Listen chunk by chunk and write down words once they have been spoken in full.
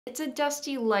It's a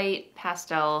dusty light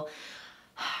pastel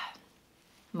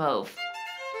mauve.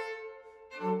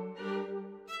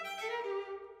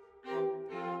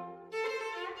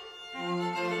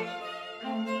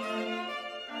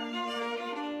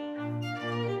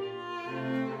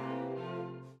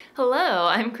 Hello,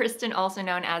 I'm Kristin, also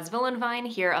known as Villainvine,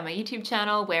 here on my YouTube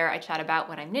channel where I chat about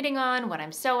what I'm knitting on, what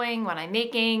I'm sewing, what I'm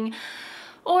making,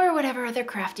 or whatever other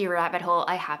crafty rabbit hole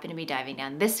I happen to be diving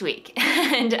down this week.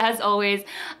 And as always,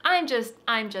 I'm just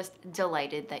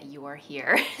delighted that you are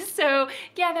here. So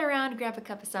gather around, grab a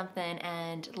cup of something,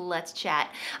 and let's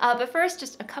chat. But first,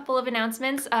 just a couple of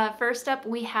announcements. First up,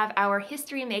 we have our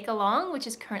History Make-Along, which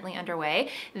is currently underway.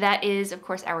 That is, of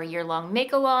course, our year-long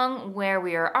make-along, where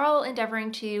we are all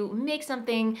endeavoring to make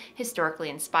something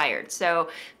historically inspired. So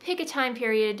pick a time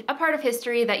period, a part of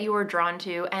history that you are drawn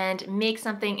to, and make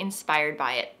something inspired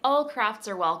by it. All crafts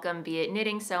are welcome, be it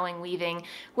knitting, sewing, weaving,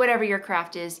 whatever your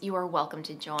craft is, you are welcome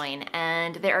to join.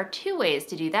 And there are two ways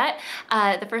to do that.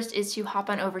 The first is to hop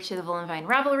on over to the Villainvine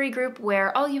Ravelry group,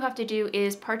 where all you have to do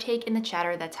is partake in the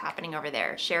chatter that's happening over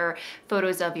there. Share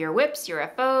photos of your whips, your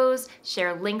FOs,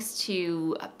 share links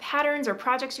to patterns or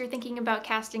projects you're thinking about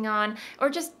casting on, or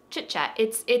just chit chat.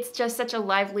 It's just such a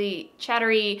lively,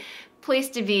 chattery place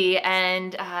to be,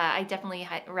 and I definitely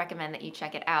recommend that you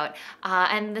check it out.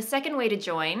 And the second way to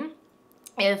join,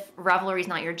 if Ravelry is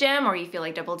not your jam or you feel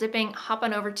like double dipping, hop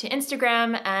on over to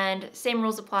Instagram, and same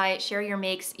rules apply. Share your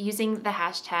makes using the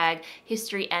hashtag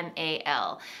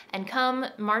HistoryMAL. And come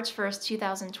March 1st,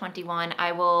 2021,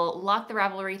 I will lock the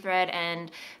Ravelry thread,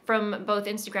 and from both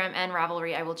Instagram and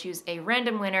Ravelry, I will choose a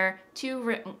random winner,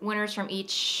 two winners from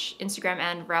each Instagram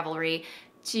and Ravelry,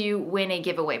 to win a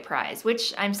giveaway prize,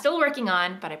 which I'm still working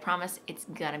on, but I promise it's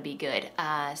gonna be good.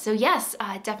 So yes,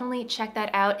 definitely check that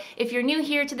out. If you're new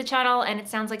here to the channel and it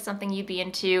sounds like something you'd be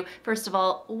into, first of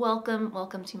all, welcome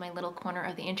to my little corner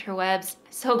of the interwebs.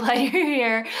 So glad you're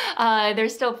here.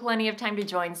 There's still plenty of time to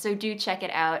join, so do check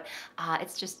it out.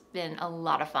 It's just been a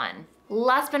lot of fun.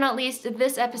 Last but not least,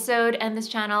 this episode and this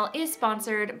channel is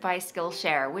sponsored by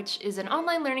Skillshare, which is an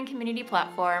online learning community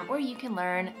platform where you can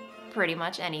learn pretty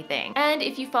much anything. And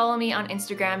if you follow me on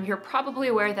Instagram, you're probably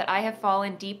aware that I have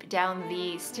fallen deep down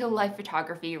the still life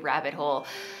photography rabbit hole.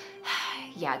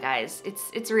 Yeah, guys,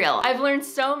 it's real. I've learned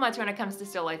so much when it comes to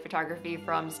still life photography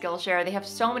from Skillshare. They have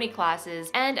so many classes,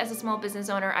 and as a small business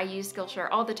owner, I use Skillshare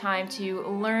all the time to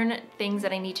learn things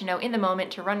that I need to know in the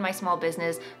moment to run my small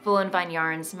business, Villainvine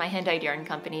Yarns, my hand-dyed yarn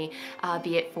company,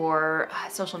 be it for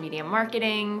social media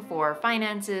marketing, for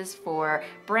finances, for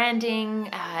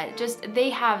branding, just they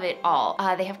have it all.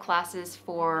 They have classes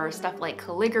for stuff like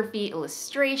calligraphy,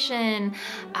 illustration,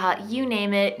 you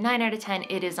name it, 9 out of 10,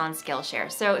 it is on Skillshare.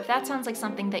 So if that sounds like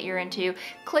something that you're into,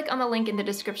 click on the link in the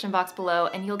description box below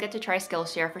and you'll get to try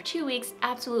Skillshare for 2 weeks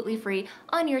absolutely free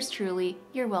on yours truly.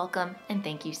 You're welcome, and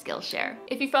thank you, Skillshare.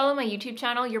 If you follow my YouTube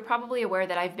channel, you're probably aware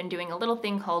that I've been doing a little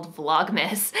thing called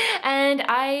Vlogmas, and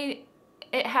I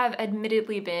have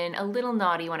admittedly been a little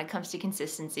naughty when it comes to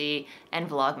consistency and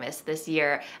Vlogmas this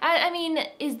year. I mean,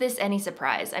 is this any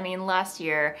surprise? I mean, last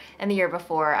year and the year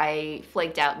before, I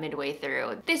flaked out midway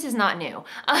through. This is not new.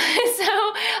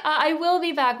 I will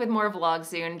be back with more vlogs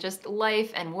soon, just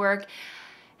life and work.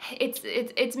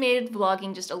 It's made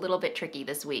vlogging just a little bit tricky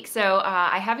this week. So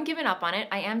I haven't given up on it.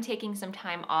 I am taking some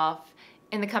time off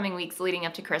in the coming weeks leading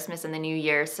up to Christmas and the New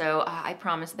Year, so I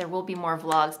promise there will be more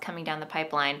vlogs coming down the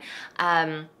pipeline.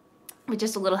 But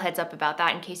just a little heads up about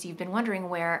that in case you've been wondering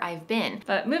where I've been.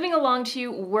 But moving along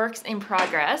to works in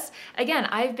progress, again,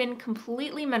 I've been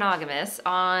completely monogamous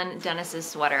on Dennis's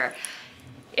sweater.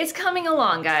 It's coming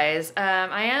along, guys.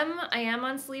 I am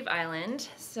on Sleeve Island,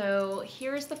 so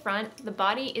here's the front. The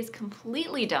body is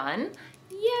completely done.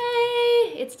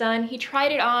 Yay! It's done. He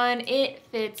tried it on. It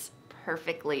fits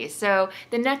perfectly. So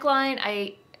the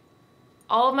neckline,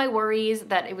 all of my worries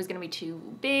that it was gonna be too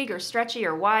big or stretchy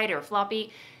or wide or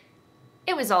floppy,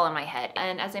 it was all in my head.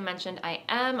 And as I mentioned, I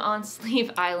am on Sleeve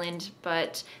Island,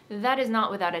 but that is not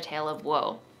without a tale of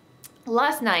woe.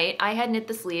 Last night, I had knit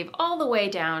the sleeve all the way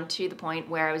down to the point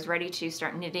where I was ready to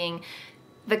start knitting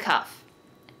the cuff.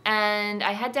 And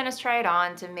I had Dennis try it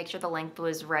on to make sure the length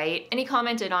was right. And he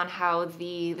commented on how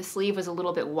the sleeve was a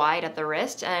little bit wide at the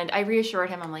wrist. And I reassured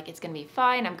him, I'm like, it's gonna be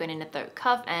fine. I'm gonna knit the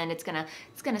cuff and it's gonna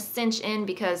cinch in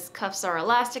because cuffs are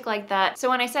elastic like that. So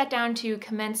when I sat down to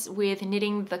commence with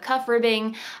knitting the cuff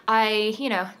ribbing, I,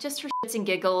 just for shits and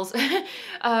giggles,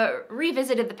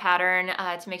 revisited the pattern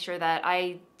to make sure that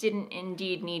I didn't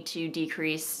indeed need to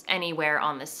decrease anywhere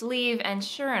on the sleeve. And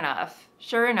sure enough,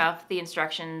 the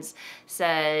instructions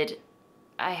said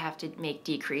I have to make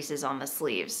decreases on the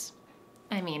sleeves.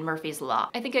 I mean, Murphy's Law.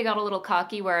 I think I got a little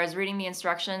cocky where I was reading the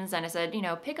instructions and I said, you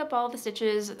know, pick up all the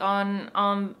stitches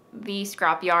on the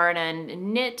scrap yarn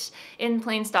and knit in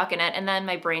plain stockinette, and then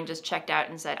my brain just checked out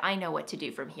and said, I know what to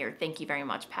do from here. Thank you very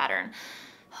much, pattern.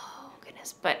 Oh,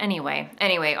 goodness. But anyway,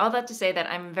 all that to say that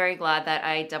I'm very glad that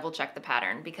I double checked the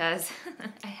pattern because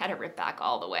I had it ripped back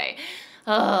all the way.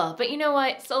 But you know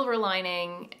what? Silver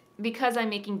lining, because I'm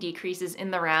making decreases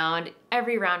in the round,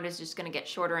 every round is just going to get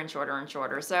shorter and shorter and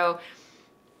shorter. So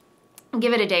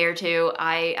give it a day or two,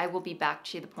 I will be back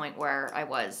to the point where I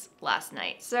was last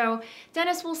night. So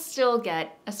Dennis will still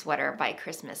get a sweater by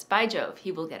Christmas. By Jove,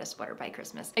 he will get a sweater by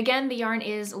Christmas. Again, the yarn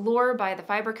is Lure by the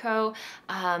Fiber Co.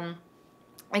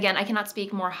 Again, I cannot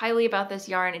speak more highly about this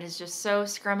yarn. It is just so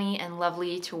scrummy and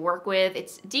lovely to work with.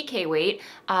 It's DK weight,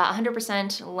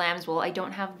 100% lamb's wool. I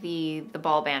don't have the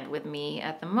ball band with me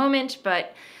at the moment,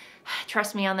 but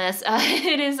trust me on this.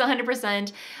 It is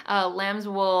 100% lamb's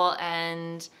wool,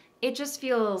 and it just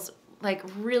feels like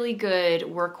really good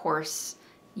workhorse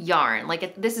yarn.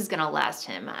 Like this is gonna last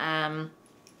him.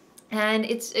 And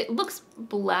it looks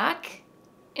black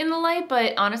in the light,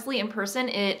 but honestly in person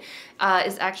it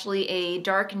is actually a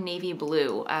dark navy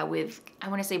blue with, I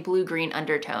wanna say, blue-green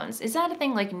undertones. Is that a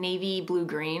thing, like navy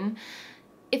blue-green?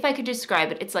 If I could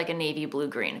describe it, it's like a navy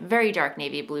blue-green, very dark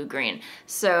navy blue-green.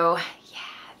 So yeah,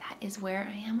 is where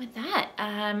I am with that.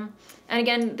 And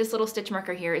again, this little stitch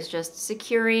marker here is just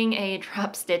securing a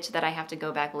drop stitch that I have to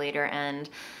go back later and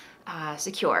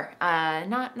secure.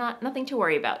 Nothing to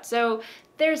worry about. So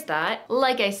there's that.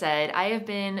 Like I said, I have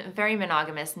been very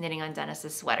monogamous knitting on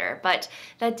Dennis's sweater, but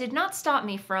that did not stop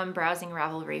me from browsing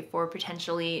Ravelry for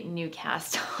potentially new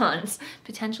cast-ons.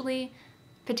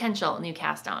 Potential new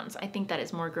cast-ons. I think that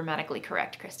is more grammatically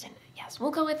correct, Kristin. Yes,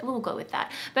 we'll go with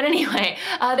that. But anyway,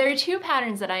 there are two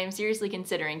patterns that I am seriously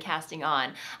considering casting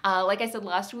on. Like I said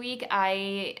last week,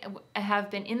 I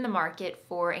have been in the market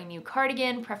for a new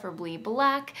cardigan, preferably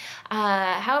black.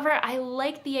 However, I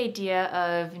like the idea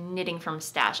of knitting from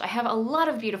stash. I have a lot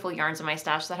of beautiful yarns in my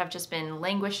stash that have just been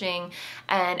languishing,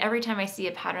 and every time I see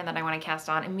a pattern that I want to cast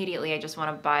on, immediately I just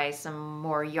want to buy some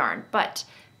more yarn. But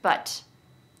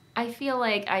I feel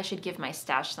like I should give my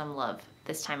stash some love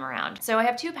this time around. So I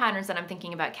have two patterns that I'm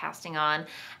thinking about casting on,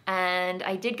 and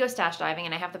I did go stash diving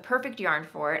and I have the perfect yarn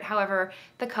for it. However,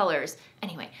 the colors.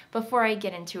 Anyway, before I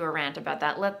get into a rant about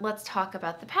that, let's talk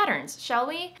about the patterns, shall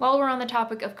we? While we're on the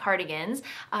topic of cardigans,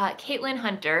 Caitlin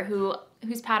Hunter,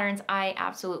 whose patterns I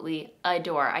absolutely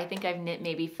adore. I think I've knit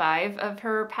maybe 5 of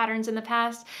her patterns in the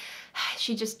past.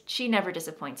 She never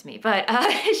disappoints me, but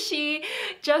she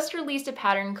just released a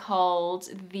pattern called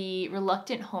the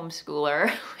Reluctant Homeschooler,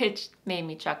 which made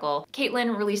me chuckle.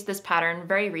 Caitlin released this pattern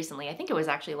very recently. I think it was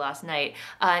actually last night,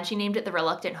 and she named it the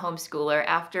Reluctant Homeschooler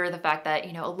after the fact that,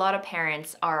 you know, a lot of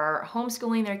parents are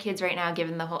homeschooling their kids right now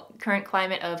given the current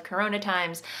climate of Corona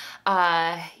times.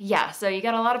 Yeah, so you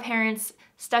got a lot of parents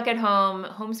stuck at home,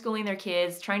 homeschooling their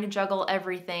kids, trying to juggle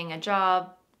everything, a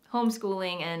job,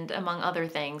 homeschooling, and among other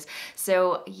things.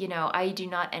 So, you know, I do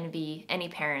not envy any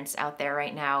parents out there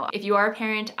right now. If you are a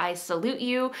parent, I salute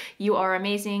you. You are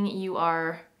amazing. You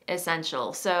are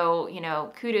essential. So, you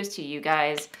know, kudos to you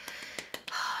guys.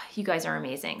 You guys are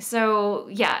amazing. So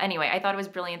yeah, anyway, I thought it was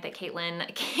brilliant that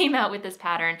Caitlin came out with this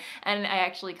pattern, and I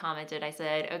actually commented, I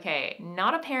said, okay,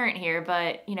 not a parent here,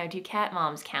 but you know, do cat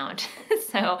moms count?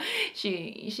 So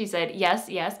she said, yes,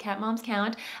 cat moms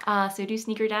count. So do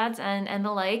sneaker dads and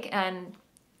the like, and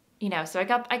you know, so I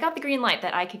got the green light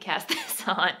that I could cast this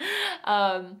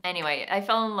on. Anyway, I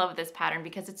fell in love with this pattern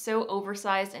because it's so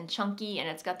oversized and chunky, and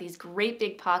it's got these great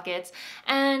big pockets,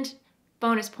 and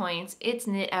bonus points, it's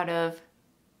knit out of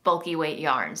bulky weight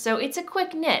yarn. So it's a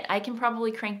quick knit. I can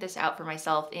probably crank this out for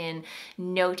myself in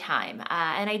no time.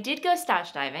 And I did go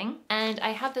stash diving, and I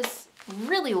have this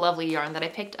really lovely yarn that I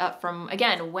picked up from,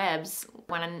 again, Webs,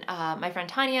 when my friend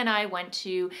Tanya and I went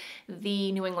to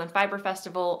the New England Fiber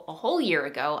Festival a whole year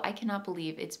ago. I cannot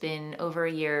believe it's been over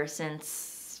a year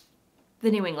since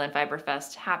the New England Fiber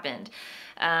Fest happened.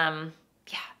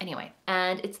 Yeah, anyway,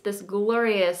 and it's this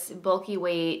glorious bulky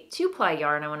weight 2-ply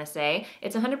yarn, I want to say.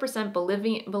 It's 100%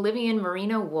 Bolivian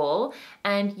merino wool,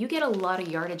 and you get a lot of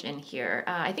yardage in here.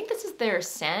 I think this is their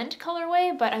sand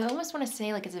colorway, but I almost want to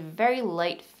say like it's a very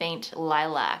light, faint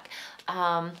lilac.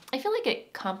 I feel like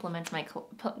it complements my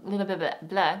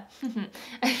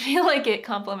I feel like it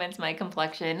complements my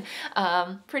complexion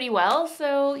pretty well.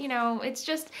 So, you know,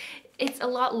 it's a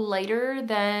lot lighter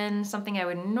than something I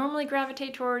would normally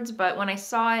gravitate towards, but when I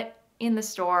saw it in the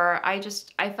store, I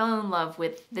fell in love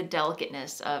with the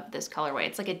delicateness of this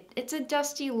colorway. It's a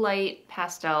dusty light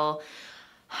pastel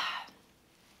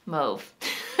mauve.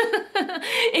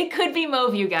 It could be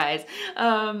mauve, you guys.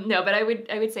 No, but I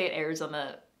would say it errs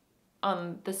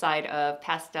on the side of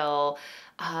pastel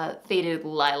faded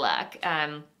lilac.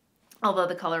 Although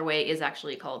the colorway is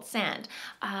actually called sand.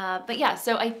 But yeah,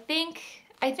 so I think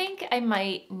I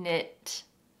might knit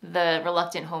the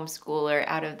Reluctant Homeschooler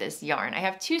out of this yarn. I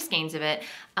have 2 skeins of it.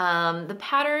 The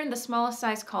pattern, the smallest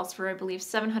size calls for, I believe,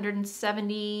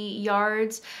 770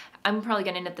 yards. I'm probably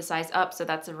gonna knit the size up, so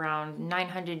that's around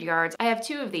 900 yards. I have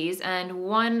 2 of these, and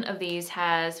one of these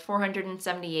has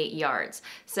 478 yards.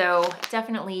 So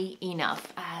definitely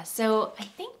enough. So I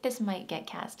think this might get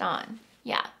cast on.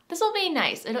 Yeah, this will be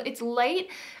nice. It's light,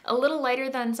 a little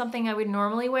lighter than something I would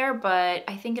normally wear, but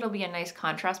I think it'll be a nice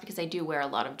contrast because I do wear a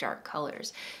lot of dark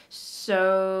colors.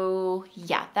 So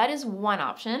yeah, that is one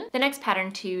option. The next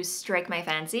pattern to strike my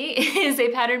fancy is a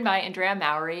pattern by Andrea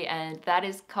Mowry, and that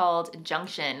is called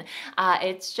Junction.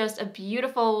 It's just a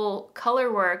beautiful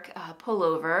color work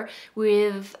pullover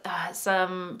with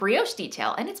some brioche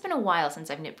detail, and it's been a while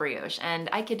since I've knit brioche, and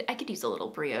I could use a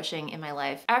little brioching in my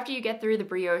life. After you get through the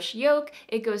brioche yoke,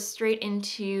 it goes straight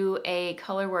into a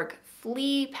colorwork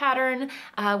flea pattern,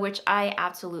 which I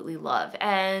absolutely love.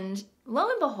 And lo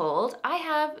and behold, I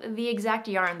have the exact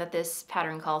yarn that this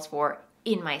pattern calls for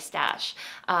in my stash,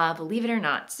 believe it or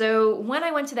not. So when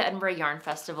I went to the Edinburgh Yarn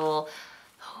Festival,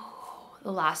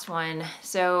 the last one,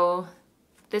 so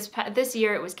this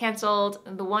year it was canceled.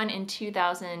 The one in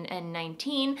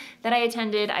 2019 that I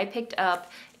attended, I picked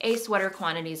up a sweater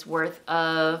quantities worth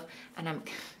of, and I'm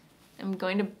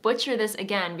going to butcher this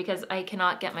again because I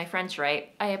cannot get my French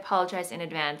right. I apologize in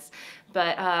advance.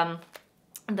 But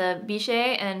the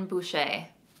Bichet and Boucher.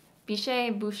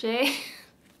 Bichet, Boucher?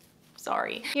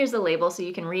 Sorry. Here's the label so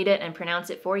you can read it and pronounce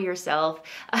it for yourself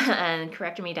and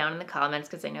correct me down in the comments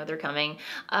because I know they're coming.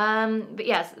 But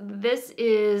yes, this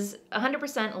is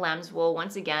 100% lamb's wool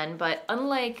once again, but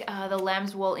unlike the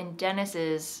lamb's wool in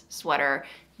Dennis's sweater,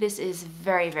 this is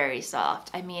very, very soft.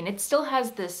 I mean, it still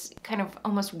has this kind of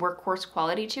almost workhorse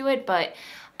quality to it, but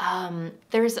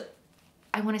there's,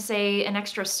 I want to say, an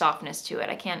extra softness to it.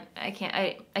 I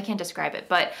can't describe it,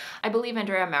 but I believe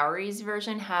Andrea Mowry's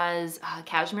version has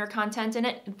cashmere content in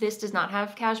it. This does not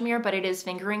have cashmere, but it is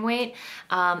fingering weight,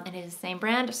 and it is the same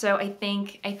brand. So I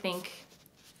think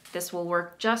this will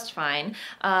work just fine.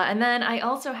 And then I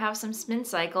also have some Spin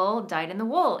Cycle dyed in the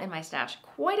wool in my stash,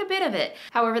 quite a bit of it.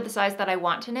 However, the size that I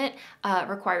want to knit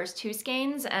requires 2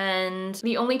 skeins, and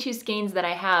the only 2 skeins that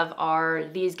I have are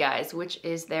these guys, which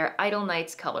is their Idle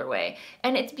Nights colorway.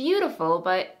 And it's beautiful,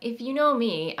 but if you know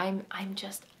me, I'm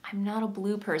not a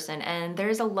blue person, and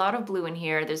there's a lot of blue in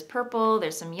here. There's purple,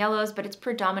 there's some yellows, but it's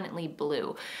predominantly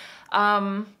blue.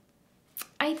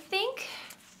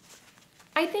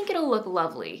 I think it'll look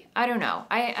lovely. I don't know.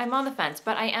 I'm on the fence,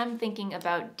 but I am thinking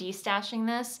about destashing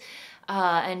this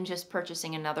and just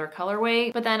purchasing another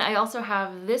colorway. But then I also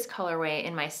have this colorway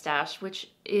in my stash, which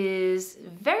is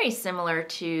very similar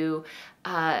to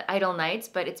Idle Nights,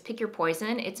 but it's Pick Your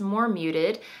Poison. It's more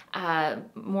muted,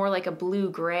 more like a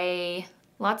blue-gray,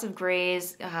 lots of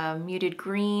grays, muted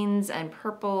greens and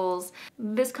purples.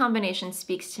 This combination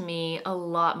speaks to me a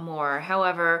lot more.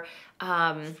 However,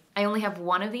 I only have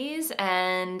one of these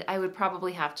and I would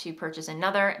probably have to purchase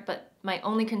another, but my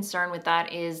only concern with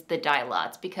that is the dye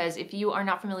lots, because if you are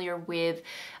not familiar with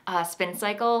Spin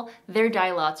Cycle, their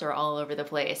dye lots are all over the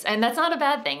place. And that's not a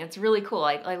bad thing, it's really cool.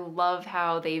 I love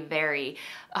how they vary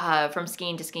from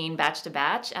skein to skein, batch to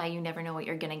batch. You never know what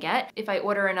you're gonna get. If I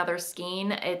order another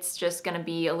skein, it's just gonna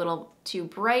be a little too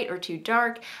bright or too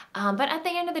dark. But at the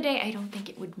end of the day, I don't think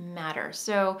it would matter.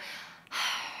 So,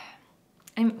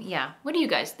 yeah, what do you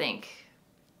guys think?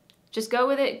 Just go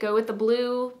with it, go with the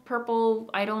blue, purple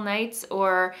Idle Nights,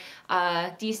 or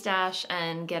destash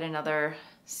and get another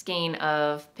skein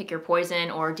of Pick Your Poison,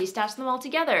 or destash them all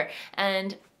together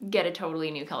and get a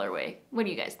totally new colorway. What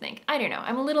do you guys think? I don't know,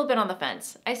 I'm a little bit on the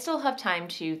fence. I still have time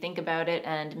to think about it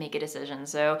and make a decision,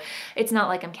 so it's not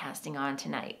like I'm casting on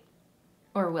tonight.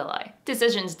 Or will I?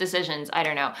 Decisions, I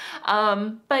don't know.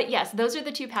 But yes, those are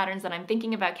the 2 patterns that I'm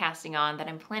thinking about casting on, that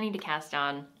I'm planning to cast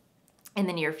on in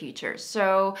the near future.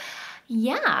 So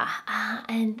yeah,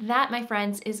 and that, my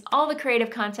friends, is all the creative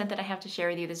content that I have to share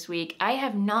with you this week. I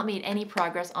have not made any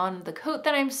progress on the coat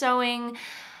that I'm sewing.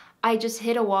 I just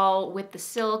hit a wall with the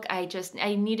silk. I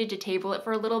needed to table it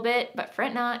for a little bit, but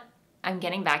fret not, I'm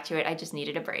getting back to it. I just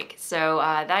needed a break. So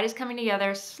that is coming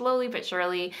together slowly but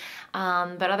surely.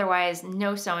 But otherwise,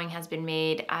 no sewing has been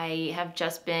made. I have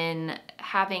just been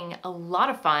having a lot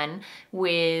of fun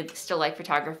with still life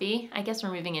photography. I guess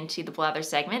we're moving into the Blather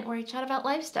segment where I chat about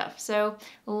life stuff. So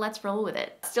let's roll with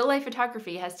it. Still life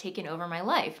photography has taken over my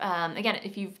life. Again,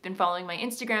 if you've been following my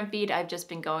Instagram feed, I've just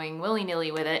been going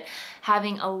willy-nilly with it,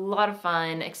 having a lot of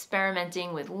fun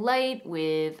experimenting with light,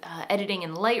 with editing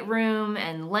in Lightroom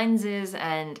and lenses,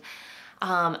 and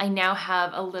I now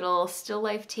have a little still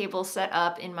life table set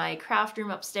up in my craft room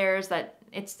upstairs that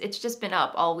it's just been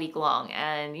up all week long,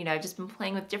 and you know, I've just been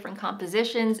playing with different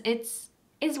compositions.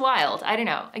 It's wild. I don't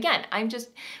know. Again,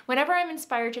 whenever I'm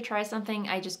inspired to try something,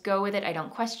 I just go with it. I don't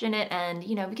question it. And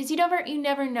you know, because you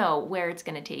never know where it's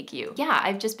going to take you. Yeah,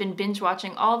 I've just been binge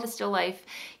watching all the still life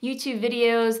YouTube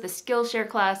videos, the Skillshare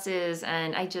classes,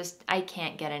 and I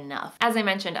can't get enough. As I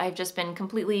mentioned, I've just been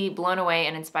completely blown away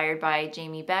and inspired by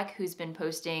Jamie Beck, who's been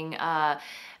posting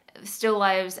still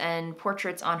lives and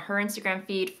portraits on her Instagram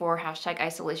feed for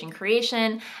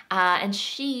 #isolation_creation, and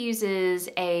she uses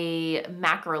a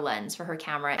macro lens for her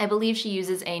camera. I believe she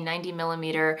uses a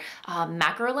 90mm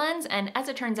macro lens, and as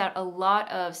it turns out, a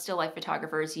lot of still life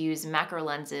photographers use macro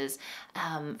lenses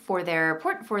for their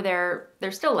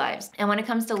still lives. And when it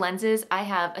comes to lenses, I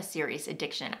have a serious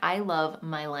addiction. I love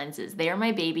my lenses. They are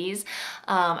my babies.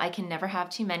 I can never have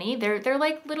too many. They're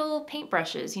like little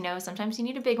paintbrushes, you know. Sometimes you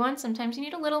need a big one, sometimes you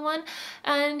need a little one,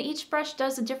 and each brush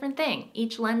does a different thing.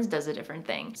 Each lens does a different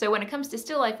thing. So when it comes to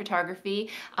still life photography,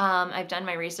 I've done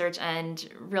my research and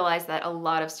realized that a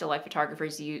lot of still life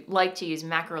photographers like to use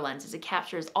macro lenses. It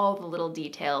captures all the little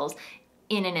details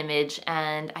in an image,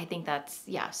 and I think that's,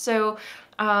 yeah. So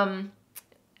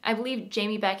I believe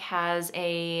Jamie Beck has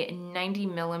a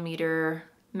 90mm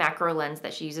macro lens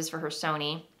that she uses for her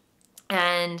Sony,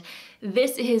 and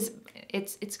this is,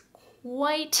 it's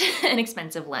quite an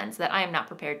expensive lens that I am not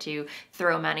prepared to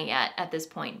throw money at this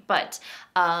point. But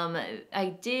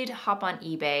I did hop on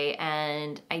eBay,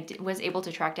 and I was able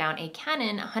to track down a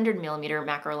Canon 100mm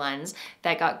macro lens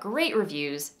that got great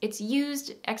reviews. It's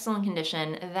used, excellent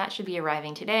condition. That should be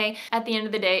arriving today. At the end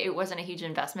of the day, it wasn't a huge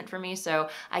investment for me, so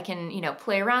I can, you know,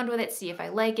 play around with it, see if I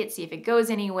like it, see if it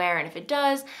goes anywhere, and if it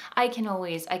does, I can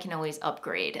always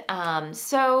upgrade.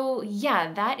 So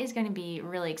yeah, that is going to be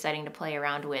really exciting to play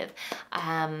around with.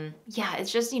 Yeah,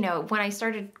 it's just, you know, when I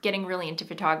started getting really into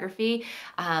photography,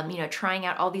 you know, trying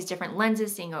out all these different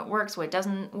lenses, seeing what works, what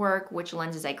doesn't work, which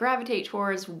lenses I gravitate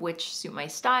towards, which suit my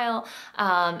style.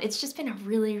 It's just been a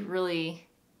really, really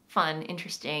fun,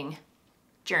 interesting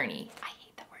journey. I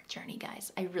hate that word journey,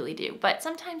 guys. I really do. But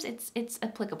sometimes it's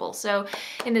applicable. So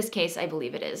in this case, I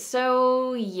believe it is.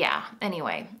 So yeah,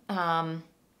 anyway,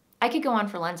 I could go on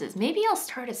for lenses. Maybe I'll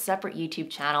start a separate YouTube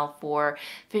channel for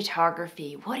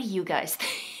photography. What do you guys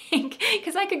think?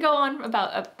 Because I could go on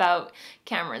about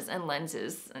cameras and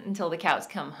lenses until the cows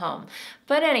come home.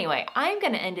 But anyway, I'm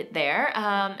gonna end it there.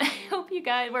 I hope you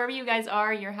guys, wherever you guys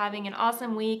are, you're having an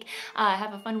awesome week.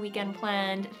 Have a fun weekend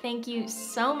planned. Thank you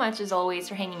so much, as always,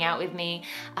 for hanging out with me.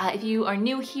 If you are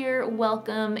new here,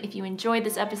 welcome. If you enjoyed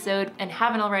this episode and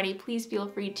haven't already, please feel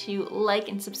free to like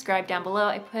and subscribe down below.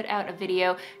 I put out a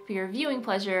video for your viewing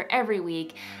pleasure every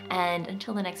week. And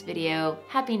until the next video,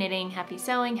 happy knitting, happy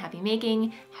sewing, happy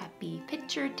making, happy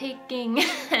picture taking,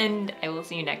 and I will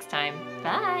see you next time.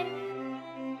 Bye!